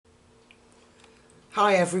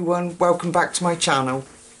Hi everyone, welcome back to my channel.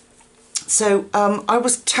 So I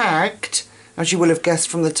was tagged, as you will have guessed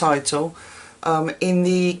from the title, in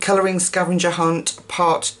the Colouring Scavenger Hunt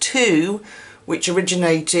Part 2, which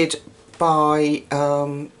originated by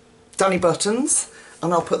Dani Buttons,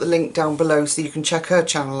 and I'll put the link down below so you can check her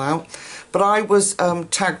channel out. But I was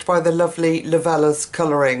tagged by the lovely Lovella's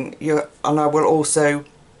Colouring, and I will also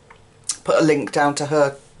put a link down to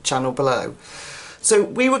her channel below. So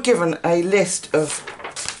we were given a list of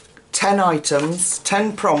 10 items,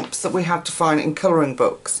 10 prompts that we had to find in colouring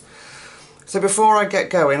books. So before I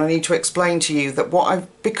get going, I need to explain to you that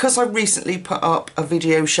because I recently put up a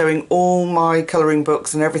video showing all my colouring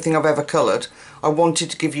books and everything I've ever coloured, I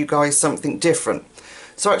wanted to give you guys something different.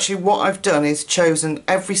 So actually what I've done is chosen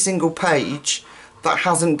every single page that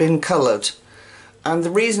hasn't been coloured. And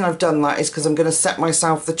the reason I've done that is because I'm going to set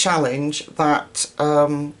myself the challenge that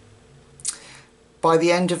by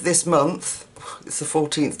the end of this month, it's the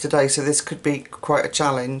 14th today, so this could be quite a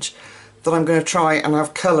challenge, that I'm going to try and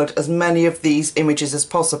have coloured as many of these images as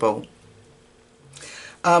possible.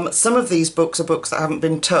 Some of these books are books that haven't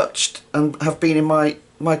been touched and have been in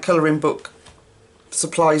my colouring book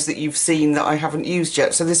supplies that you've seen that I haven't used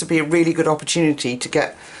yet, so this would be a really good opportunity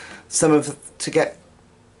to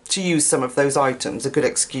use some of those items, a good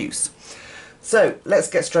excuse. So let's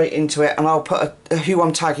get straight into it, and I'll put who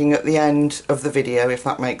I'm tagging at the end of the video, if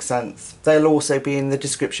that makes sense. They'll also be in the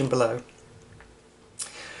description below.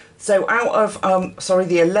 So out of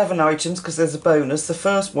the 11 items, because there's a bonus, the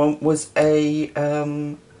first one was a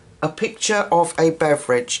picture of a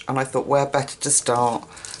beverage, and I thought where better to start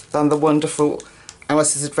than the wonderful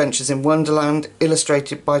Alice's Adventures in Wonderland,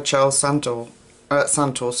 illustrated by Charles Santor,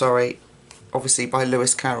 obviously by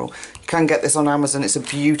Lewis Carroll. You can get this on Amazon. It's a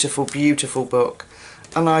beautiful, beautiful book.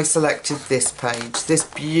 And I selected this page, this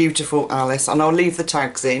beautiful Alice, and I'll leave the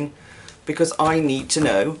tags in because I need to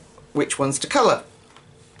know which ones to colour.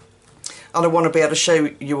 And I want to be able to show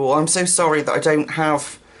you all. I'm so sorry that I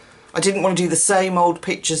didn't want to do the same old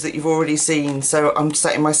pictures that you've already seen, so I'm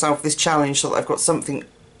setting myself this challenge so that I've got something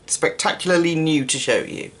spectacularly new to show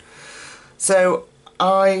you. So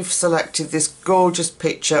I've selected this gorgeous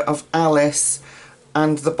picture of Alice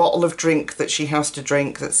and the bottle of drink that she has to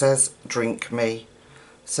drink that says "Drink Me."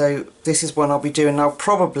 So this is one I'll be doing. I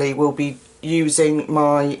probably will be using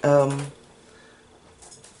my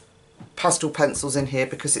pastel pencils in here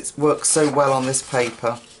because it works so well on this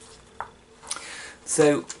paper.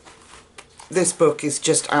 So this book is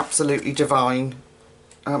just absolutely divine.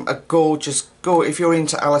 A gorgeous, if you're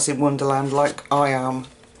into Alice in Wonderland like I am,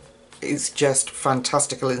 it's just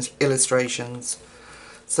fantastical illustrations.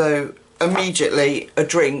 So immediately a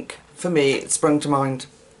drink, for me it sprung to mind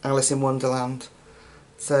Alice in Wonderland.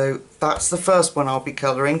 So that's the first one I'll be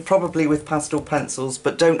colouring, probably with pastel pencils,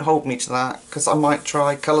 but don't hold me to that because I might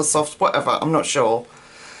try Coloursoft, whatever, I'm not sure.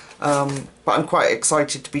 But I'm quite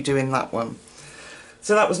excited to be doing that one.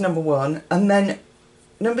 So that was number one. And then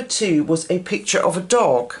number two was a picture of a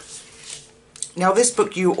dog. Now this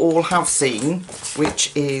book you all have seen,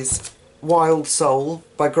 which is Wild Soul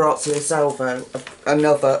by Grazia Salvo,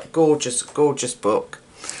 another gorgeous, gorgeous book.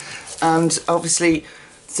 And obviously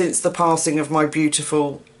since the passing of my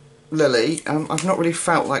beautiful Lily, I've not really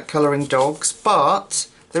felt like colouring dogs, but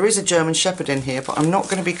there is a German Shepherd in here, but I'm not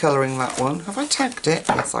going to be colouring that one. Have I tagged it?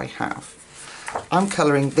 Yes, I have. I'm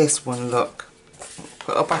colouring this one, look.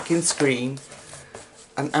 Put her back in screen.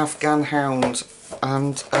 An Afghan hound,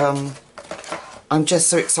 and I'm just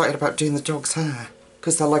so excited about doing the dog's hair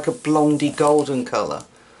because they're like a blondie golden colour,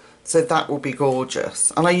 so that will be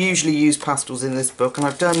gorgeous. And I usually use pastels in this book, and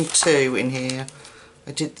I've done two in here.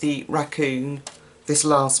 I did the raccoon this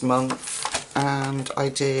last month, and I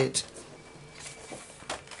did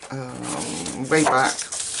way back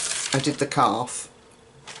I did the calf.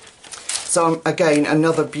 So again,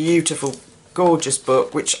 another beautiful, gorgeous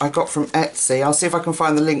book which I got from Etsy. I'll see if I can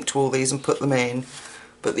find the link to all these and put them in,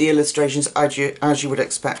 but the illustrations, as you would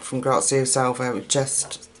expect from Grazia Salvo, are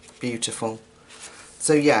just beautiful.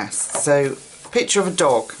 So yes, so picture of a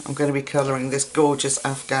dog. I'm going to be colouring this gorgeous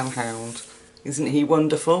Afghan hound. Isn't he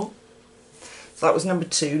wonderful? So that was number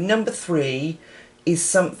two. Number three is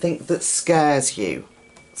something that scares you.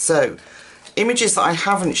 So images that I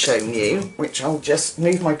haven't shown you, which I'll just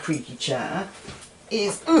move my creaky chair,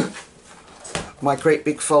 is my great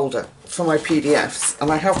big folder for my PDFs,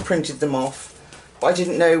 and I have printed them off, but I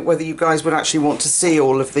didn't know whether you guys would actually want to see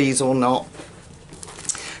all of these or not.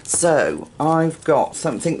 So I've got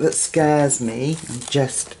something that scares me. I'm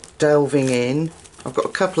just delving in. I've got a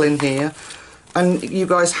couple in here, and you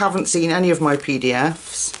guys haven't seen any of my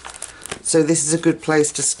PDFs, so this is a good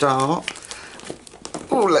place to start.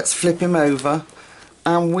 Oh, let's flip him over.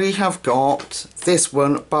 And we have got this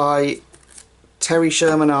one by Terry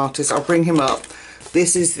Sherman Artist. I'll bring him up.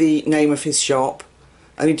 This is the name of his shop,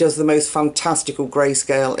 and he does the most fantastical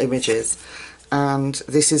grayscale images. And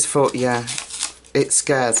this is for, yeah, it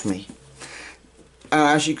scares me.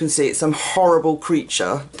 As you can see, it's some horrible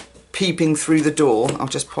creature peeping through the door. I'll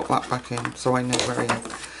just pop that back in so I know where he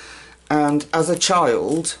is. And as a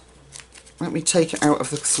child, let me take it out of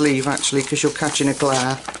the sleeve actually, because you're catching a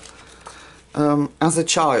glare. As a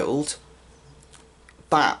child,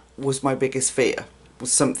 that was my biggest fear,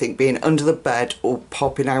 was something being under the bed or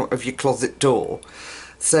popping out of your closet door.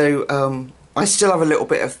 So I still have a little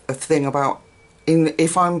bit of a thing about,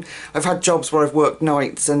 I've had jobs where I've worked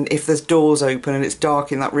nights, and if there's doors open and it's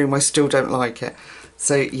dark in that room, I still don't like it.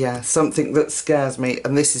 So yeah, something that scares me,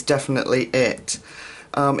 and this is definitely it.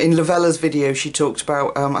 In Lavella's video, she talked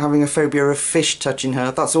about having a phobia of fish touching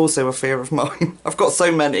her. That's also a fear of mine. I've got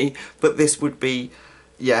so many, but this would be,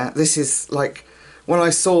 yeah, this is like, when I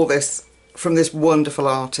saw this from this wonderful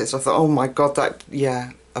artist, I thought, oh my God, that,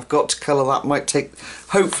 yeah, I've got to colour that.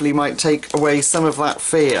 Hopefully might take away some of that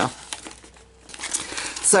fear.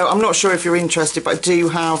 So I'm not sure if you're interested, but I do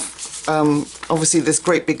have, obviously, this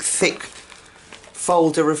great big thick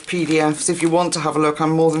folder of PDFs. If you want to have a look,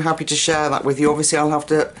 I'm more than happy to share that with you. Obviously I'll have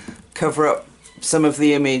to cover up some of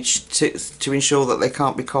the image to ensure that they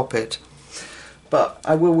can't be copied, but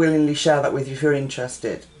I will willingly share that with you if you're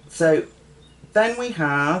interested. So then we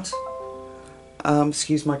had,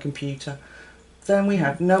 excuse my computer, then we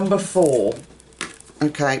had number 4,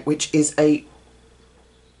 okay, which is a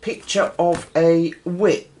picture of a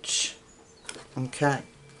witch, okay.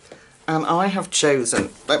 And I have chosen,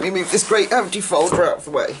 let me move this great empty folder out of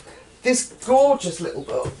the way, this gorgeous little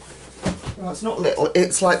book. Well, it's not little,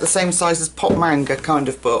 it's like the same size as pop manga kind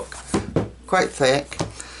of book, quite thick.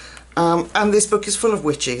 And this book is full of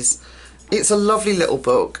witches. It's a lovely little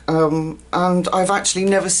book, and I've actually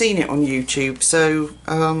never seen it on YouTube, so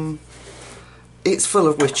it's full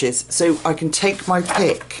of witches, so I can take my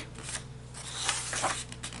pick.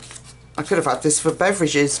 I could have had this for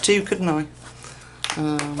beverages too, couldn't I?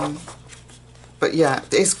 But yeah,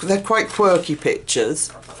 they're quite quirky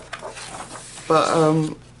pictures, but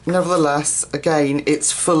nevertheless, again,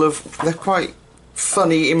 it's full of, they're quite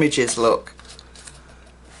funny images, look.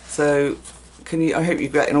 So I hope you're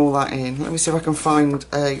getting all that in. Let me see if I can find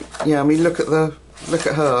a, yeah, I mean, look at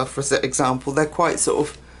her for example. They're quite sort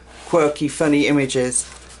of quirky, funny images,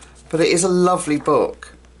 but it is a lovely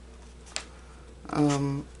book.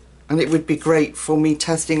 And it would be great for me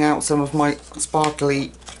testing out some of my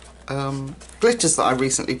sparkly glitters that I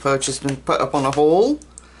recently purchased and put up on a haul.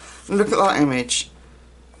 And look at that image.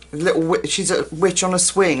 A little witch, she's a witch on a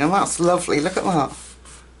swing, and that's lovely. Look at that.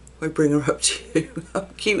 I bring her up to you. How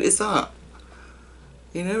cute is that?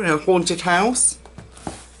 You know, in a haunted house.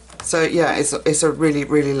 So yeah, it's a really,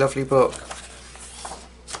 really lovely book.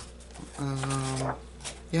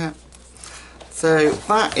 Yeah. So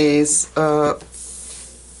that is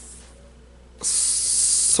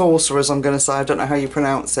Sorcerers, I'm going to say. I don't know how you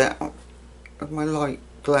pronounce it. My light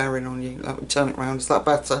glaring on you. Let me turn it around. Is that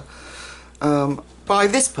better? By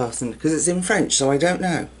this person, because it's in French, so I don't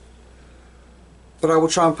know. But I will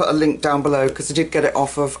try and put a link down below, because I did get it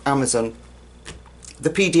off of Amazon.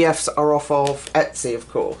 The PDFs are off of Etsy, of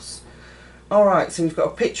course. Alright, so we've got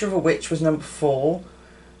a picture of a witch was number 4.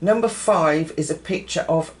 Number 5 is a picture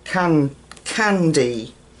of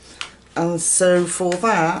candy. And so for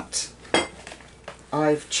that,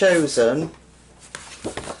 I've chosen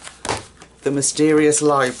The Mysterious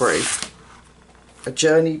Library, a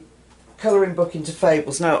journey colouring book into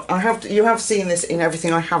fables. Now, you have seen this in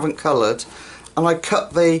everything I haven't coloured, and I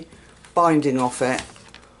cut the binding off it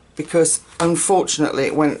because unfortunately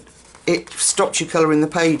it stopped you colouring the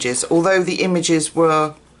pages. Although the images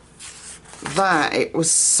were there, it was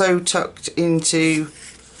so tucked into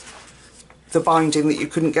the binding that you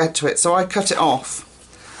couldn't get to it, so I cut it off.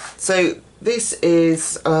 So this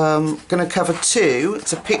is going to cover 2.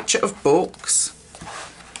 It's a picture of books,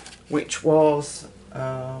 which was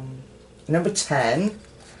number 10,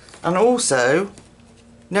 and also,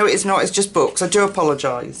 no, it's not, it's just books. I do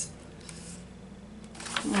apologise.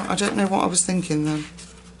 I don't know what I was thinking then.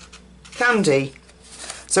 Candy.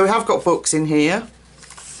 So we have got books in here,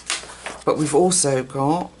 but we've also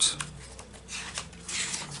got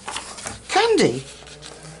candy.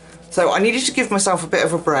 So I needed to give myself a bit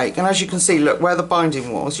of a break, and as you can see, look, where the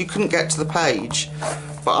binding was, you couldn't get to the page,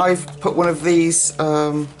 but I've put one of these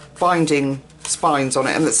binding spines on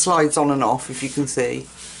it, and it slides on and off, if you can see.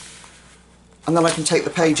 And then I can take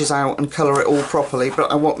the pages out and colour it all properly,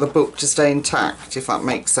 but I want the book to stay intact, if that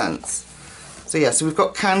makes sense. So yeah, so we've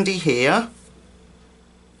got candy here.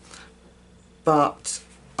 but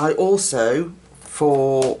I also,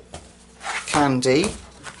 for candy,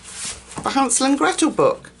 a Hansel and Gretel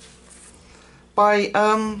book by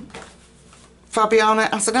Fabiana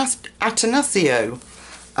Attanasio.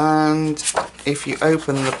 And if you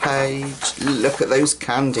open the page, look at those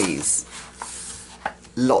candies.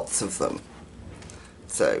 Lots of them.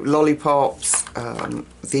 So lollipops,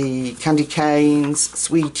 the candy canes,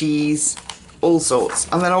 sweeties, all sorts.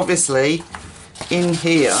 And then obviously in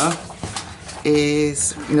here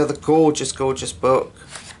is another gorgeous, gorgeous book.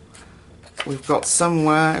 We've got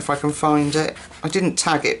somewhere, if I can find it. I didn't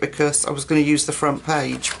tag it because I was going to use the front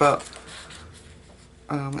page, but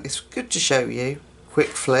it's good to show you. Quick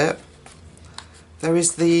flip. There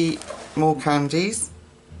is the more candies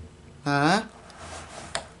there.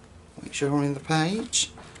 Make sure I'm in the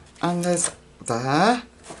page. And there's there.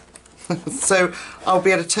 So I'll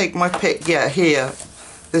be able to take my pick. Yeah, here.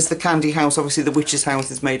 There's the candy house. Obviously the witch's house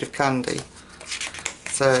is made of candy.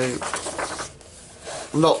 So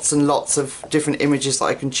lots and lots of different images that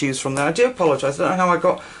I can choose from there. I do apologise, I don't know how I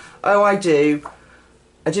got... Oh, I do.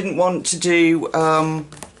 I didn't want to do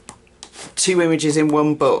 2 images in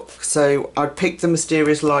one book, so I'd picked the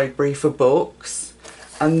Mysterious Library for books,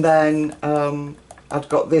 and then I'd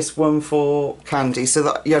got this one for candy, so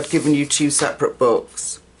that I'd given you 2 separate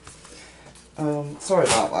books. Sorry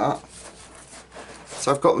about that.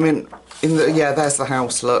 So I've got them in the... Yeah, there's the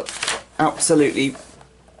house, look. Absolutely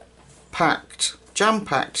packed.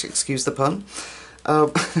 Jam-packed, excuse the pun,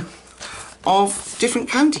 of different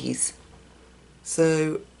candies.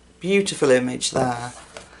 So, beautiful image there.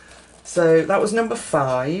 So that was number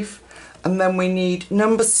 5, and then we need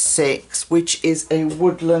number 6, which is a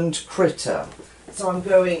woodland critter. So I'm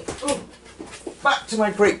going back to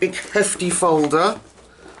my great big hefty folder.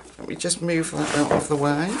 Let me just move that out of the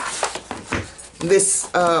way.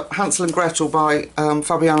 This Hansel and Gretel by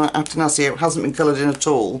Fabiana Attanasio hasn't been coloured in at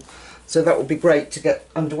all. So that would be great to get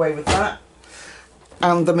underway with that.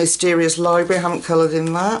 And the Mysterious Library, I haven't coloured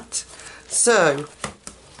in that. So,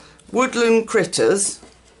 Woodland Critters.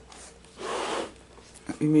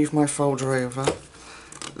 Let me move my folder over.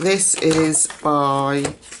 This is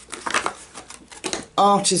by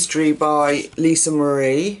Artistry by Lisa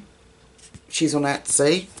Marie. She's on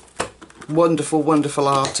Etsy. Wonderful, wonderful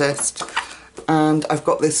artist. And I've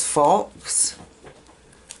got this fox.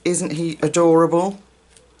 Isn't he adorable?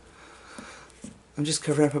 I'm just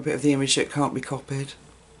covering up a bit of the image so it can't be copied.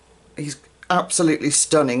 He's absolutely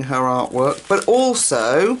stunning, her artwork. But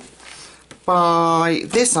also by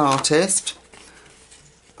this artist,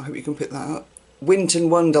 I hope you can pick that up, Winton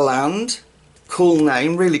Wonderland. Cool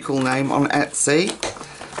name, really cool name, on Etsy.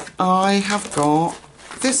 I have got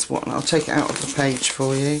this one. I'll take it out of the page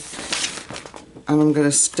for you. And I'm going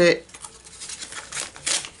to stick,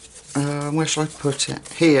 where shall I put it?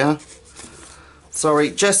 Here.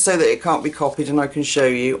 Sorry, just so that it can't be copied and I can show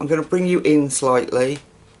you. I'm going to bring you in slightly.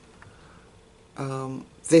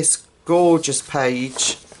 This gorgeous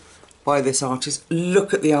page by this artist.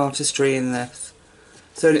 Look at the artistry in this.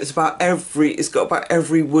 So it's got about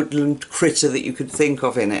every woodland critter that you could think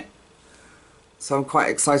of in it. So I'm quite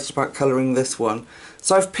excited about colouring this one.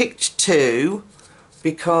 So I've picked 2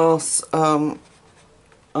 because I'm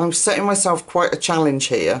setting myself quite a challenge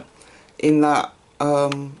here, in that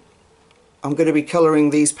I'm going to be colouring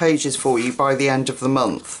these pages for you by the end of the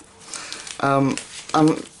month.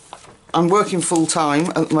 I'm working full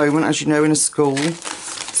time at the moment, as you know, in a school,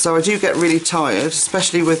 so I do get really tired,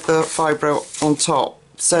 especially with the fibro on top.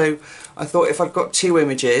 So I thought if I've got 2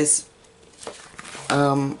 images,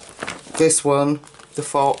 this one, the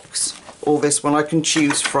fox, or this one, I can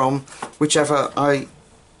choose from whichever I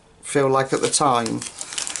feel like at the time.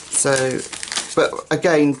 So, but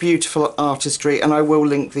again, beautiful artistry, and I will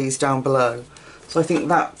link these down below. So I think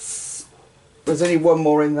there's only one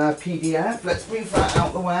more in there, PDF. Let's move that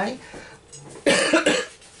out the way.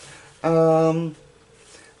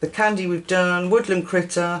 The candy we've done, woodland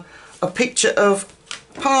critter, a picture of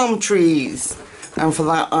palm trees, and for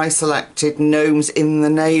that I selected Gnomes in the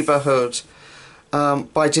Neighbourhood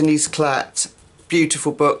by Denise Klett.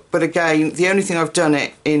 Beautiful book, but again, the only thing I've done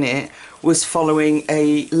in it was following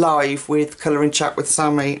a live with Colour and Chat with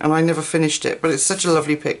Sammy, and I never finished it, but it's such a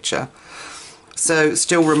lovely picture. So it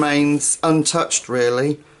still remains untouched,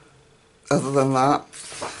 really, other than that.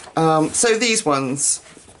 So these ones,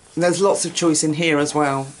 there's lots of choice in here as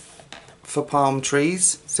well for palm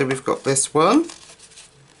trees. So we've got this one.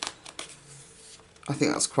 I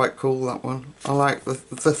think that's quite cool, that one. I like the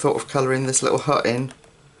thought of colouring this little hut in,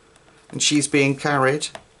 and she's being carried.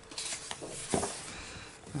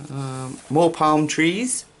 More palm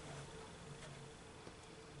trees.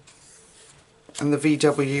 and the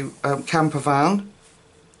VW camper van.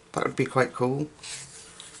 That would be quite cool.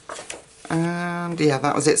 And yeah,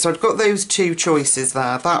 that was it. So I've got those two choices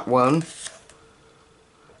there, that one,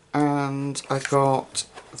 and I got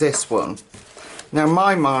this one. Now in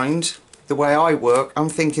my mind, the way I work, I'm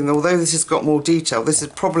thinking although this has got more detail, this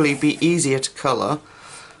would probably be easier to colour,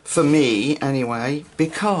 for me anyway,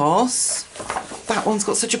 because that one's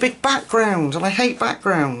got such a big background and I hate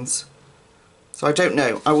backgrounds. So I don't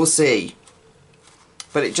know, I will see.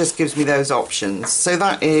 But it just gives me those options. So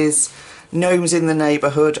that is Gnomes in the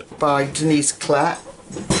Neighbourhood by Denise Clapp.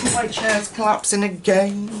 My chair's collapsing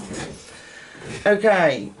again.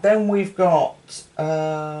 Okay, then we've got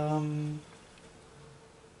a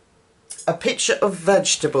picture of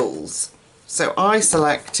vegetables. So I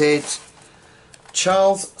selected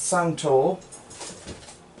Charles Santor.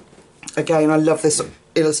 Again, I love this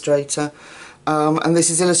illustrator. And this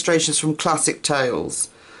is illustrations from Classic Tales.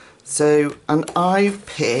 So, and I've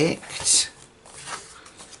picked,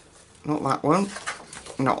 not that one,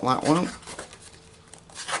 not that one,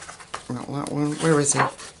 not that one, where is he?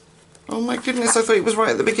 Oh my goodness, I thought it was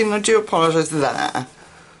right at the beginning, I do apologise. There,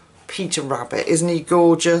 Peter Rabbit, isn't he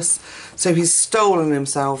gorgeous? So he's stolen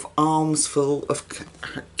himself arms full of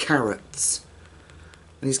carrots.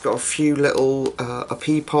 And he's got a few little, a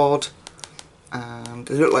pea pod, and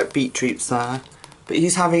they look like beetroots there. But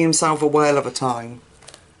he's having himself a whale of a time.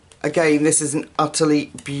 Again, this is an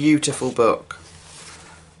utterly beautiful book.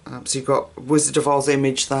 So you've got Wizard of Oz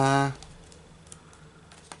image there.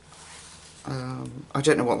 I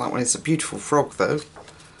don't know what that one is. It's a beautiful frog though.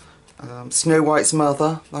 Snow White's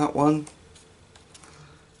mother, that one.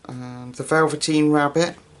 And the Velveteen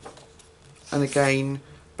Rabbit. And again,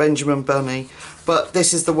 Benjamin Bunny. But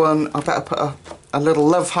this is the one, I better put a little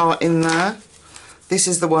love heart in there. This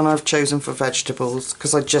is the one I've chosen for vegetables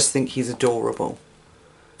because I just think he's adorable.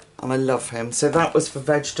 And I love him. So that was for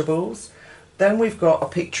vegetables. Then we've got a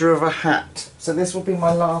picture of a hat. So this will be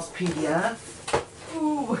my last PDF.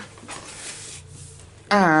 Ooh.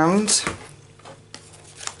 And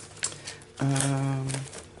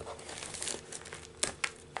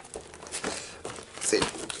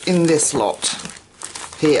in this lot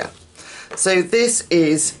here. So this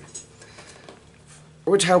is,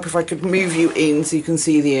 would help if I could move you in so you can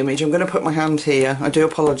see the image. I'm going to put my hand here. I do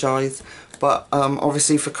apologise. But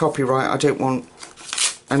obviously for copyright I don't want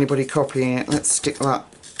anybody copying it. Let's stick that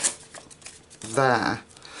there.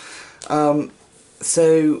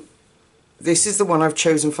 So this is the one I've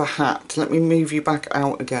chosen for hat. Let me move you back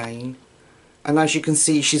out again. And as you can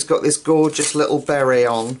see, she's got this gorgeous little beret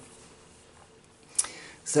on.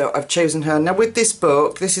 So I've chosen her. Now with this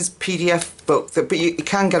book, this is PDF book, but you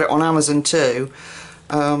can get it on Amazon too.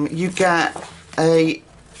 You get a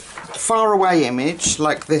far away image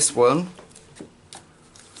like this one,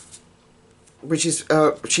 which is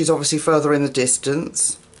she's obviously further in the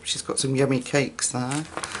distance. She's got some yummy cakes there.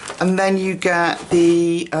 And then you get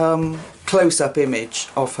the close-up image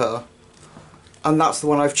of her. And that's the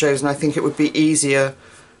one I've chosen. I think it would be easier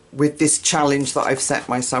with this challenge that I've set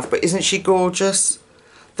myself. But isn't she gorgeous?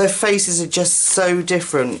 Their faces are just so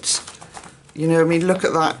different. You know, I mean, look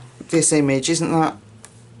at that, this image. Isn't that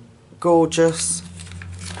gorgeous?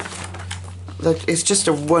 It's just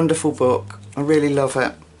a wonderful book. I really love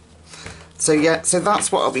it. So yeah, so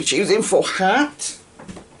that's what I'll be choosing for hat.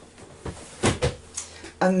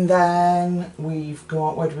 And then we've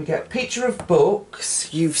got, where do we get? Picture of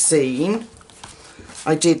books you've seen.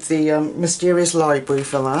 I did the Mysterious Library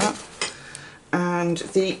for that. And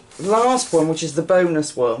the last one, which is the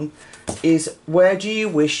bonus one, is Where Do You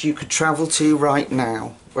Wish You Could Travel To Right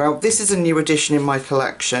Now? Well, this is a new edition in my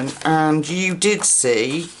collection, and you did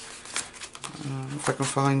see, if I can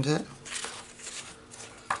find it,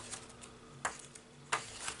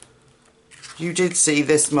 you did see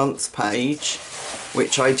this month's page,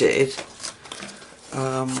 which I did,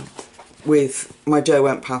 with my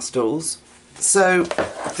Derwent pastels. So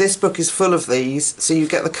this book is full of these, so you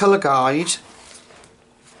get the colour guide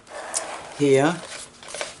here,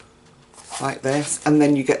 like this, and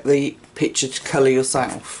then you get the picture to colour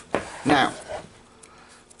yourself. Now,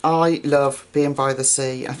 I love being by the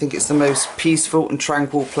sea. I think it's the most peaceful and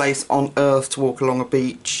tranquil place on earth to walk along a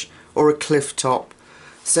beach or a cliff top.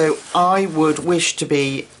 So I would wish to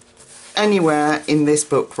be anywhere in this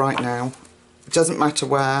book right now. It doesn't matter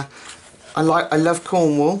where. I love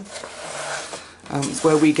Cornwall. It's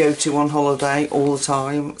where we go to on holiday all the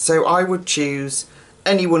time. So I would choose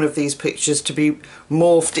any one of these pictures to be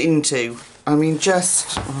morphed into. I mean,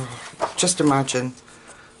 just imagine.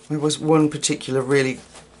 There was one particular really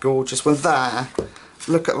gorgeous one there.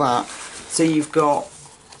 Look at that. So you've got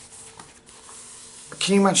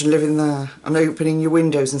Can you imagine living there and opening your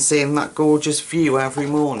windows and seeing that gorgeous view every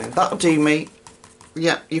morning? That'll do me.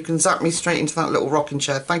 Yeah, you can zap me straight into that little rocking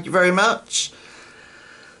chair. Thank you very much.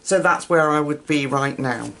 So that's where I would be right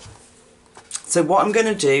now. So what I'm going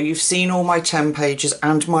to do, you've seen all my 10 pages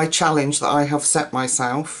and my challenge that I have set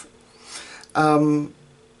myself. So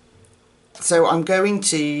I'm going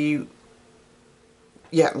to,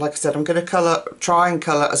 yeah, like I said, I'm going to try and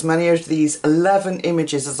colour as many of these 11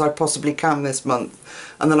 images as I possibly can this month,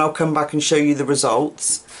 and then I'll come back and show you the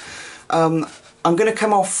results. I'm going to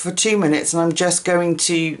come off for 2 minutes and I'm just going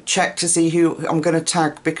to check to see who I'm going to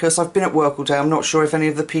tag, because I've been at work all day. I'm not sure if any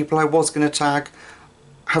of the people I was going to tag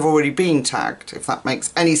have already been tagged, if that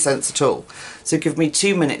makes any sense at all. So give me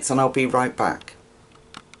 2 minutes and I'll be right back.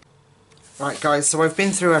 Right guys, so I've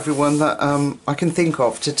been through everyone that I can think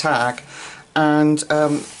of to tag, and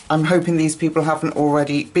I'm hoping these people haven't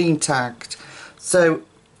already been tagged. So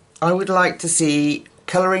I would like to see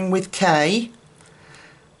Colouring with K,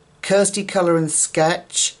 Kirsty Colour and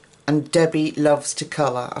Sketch, and Debbie Loves to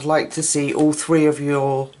Colour. I'd like to see all 3 of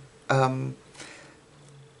your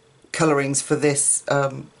colourings for this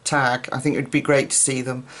tag. I think it would be great to see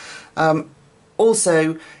them.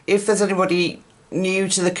 Also, if there's anybody new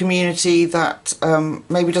to the community that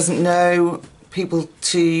maybe doesn't know people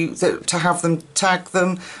to have them tag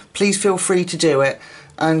them, please feel free to do it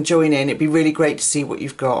and join in. It'd be really great to see what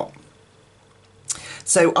you've got.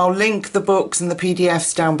 So I'll link the books and the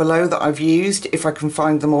PDFs down below that I've used, if I can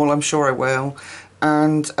find them all. I'm sure I will,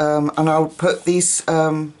 and I'll put these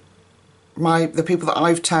the people that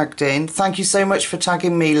I've tagged in. Thank you so much for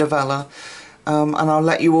tagging me, Lavella, and I'll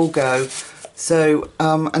let you all go. So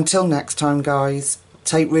until next time guys,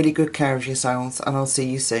 take really good care of yourselves and I'll see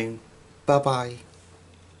you soon. Bye bye.